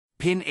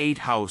PIN8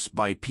 House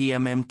by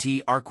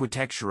PMMT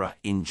Arquitectura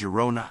in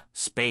Girona,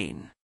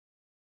 Spain.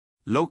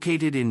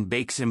 Located in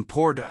Baix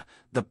Empordà,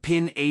 the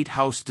PIN8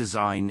 house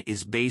design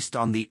is based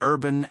on the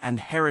urban and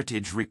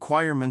heritage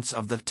requirements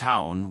of the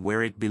town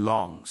where it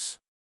belongs.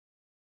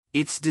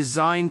 Its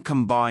design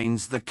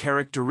combines the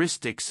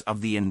characteristics of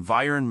the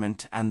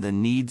environment and the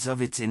needs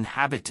of its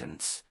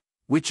inhabitants,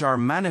 which are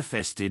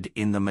manifested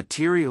in the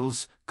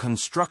materials,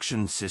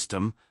 construction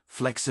system,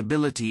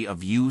 flexibility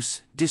of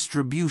use,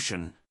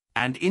 distribution,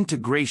 and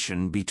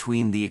integration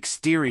between the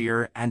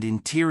exterior and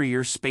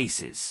interior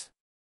spaces.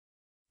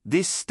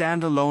 This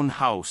standalone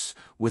house,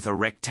 with a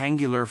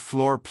rectangular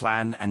floor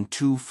plan and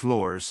 2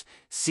 floors,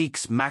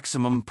 seeks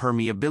maximum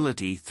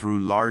permeability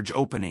through large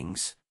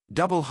openings,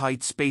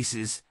 double-height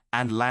spaces,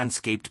 and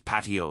landscaped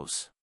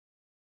patios.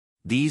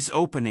 These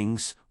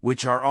openings,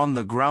 which are on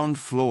the ground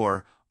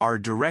floor, are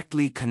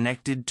directly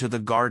connected to the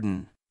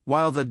garden,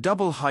 while the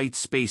double-height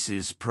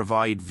spaces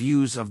provide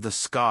views of the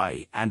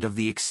sky and of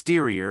the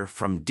exterior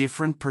from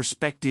different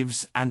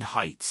perspectives and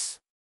heights.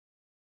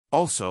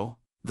 Also,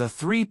 the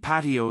 3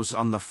 patios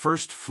on the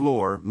first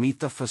floor meet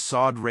the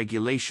facade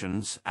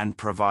regulations and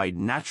provide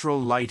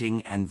natural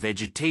lighting and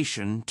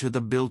vegetation to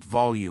the built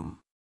volume.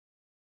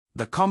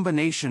 The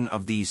combination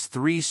of these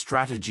 3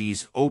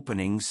 strategies,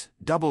 openings,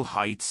 double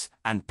heights,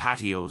 and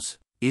patios,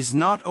 is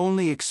not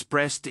only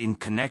expressed in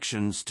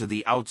connections to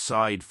the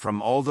outside from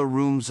all the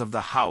rooms of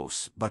the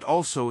house but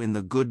also in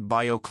the good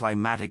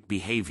bioclimatic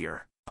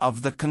behavior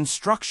of the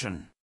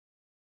construction.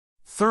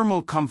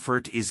 Thermal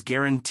comfort is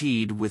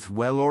guaranteed with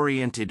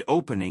well-oriented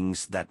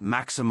openings that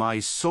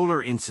maximize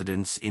solar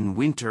incidence in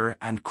winter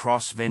and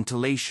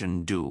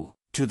cross-ventilation due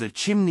to the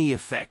chimney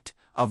effect,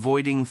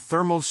 avoiding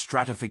thermal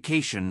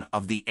stratification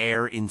of the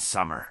air in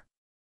summer.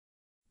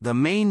 The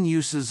main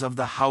uses of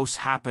the house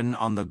happen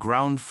on the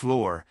ground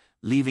floor,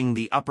 leaving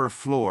the upper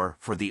floor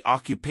for the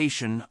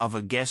occupation of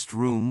a guest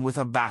room with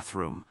a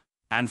bathroom,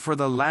 and for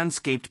the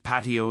landscaped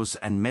patios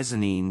and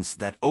mezzanines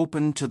that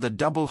open to the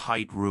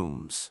double-height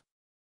rooms.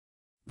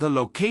 The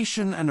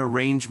location and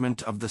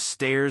arrangement of the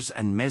stairs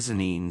and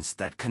mezzanines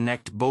that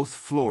connect both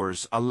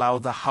floors allow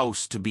the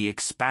house to be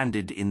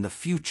expanded in the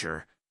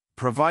future,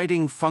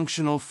 providing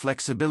functional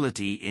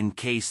flexibility in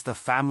case the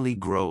family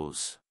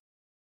grows.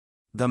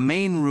 The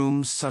main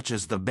rooms such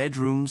as the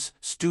bedrooms,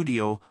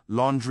 studio,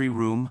 laundry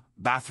room,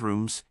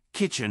 bathrooms,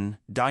 kitchen,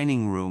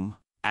 dining room,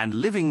 and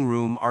living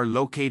room are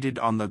located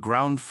on the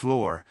ground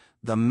floor,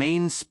 the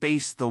main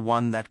space the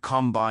one that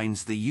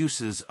combines the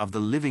uses of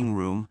the living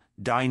room,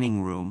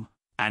 dining room,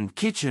 and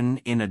kitchen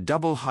in a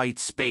double-height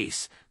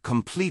space,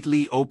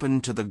 completely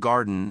open to the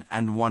garden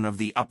and one of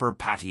the upper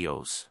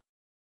patios.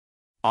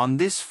 On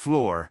this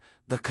floor,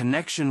 the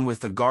connection with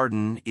the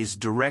garden is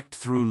direct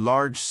through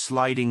large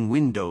sliding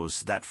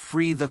windows that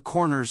free the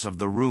corners of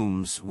the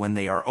rooms when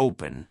they are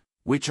open,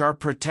 which are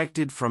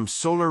protected from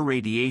solar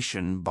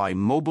radiation by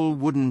mobile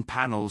wooden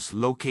panels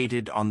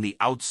located on the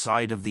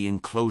outside of the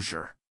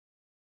enclosure.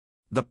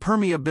 The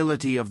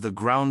permeability of the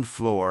ground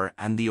floor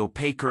and the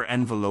opaquer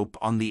envelope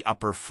on the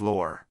upper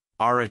floor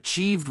are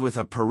achieved with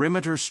a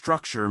perimeter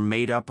structure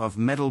made up of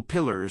metal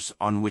pillars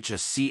on which a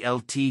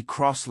CLT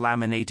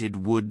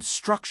cross-laminated wood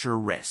structure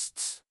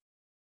rests.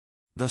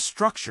 The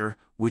structure,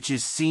 which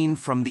is seen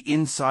from the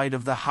inside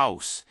of the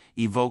house,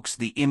 evokes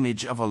the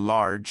image of a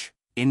large,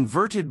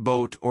 inverted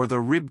boat or the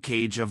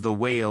ribcage of the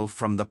whale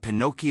from the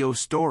Pinocchio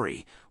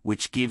story,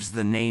 which gives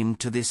the name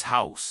to this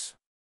house.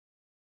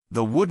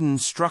 The wooden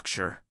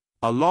structure,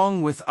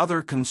 along with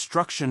other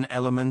construction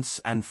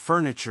elements and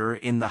furniture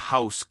in the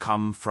house,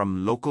 come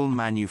from local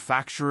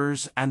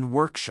manufacturers and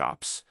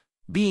workshops,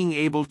 being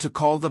able to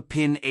call the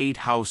PIN8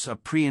 house a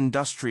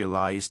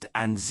pre-industrialized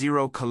and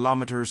 0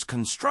 kilometers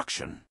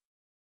construction.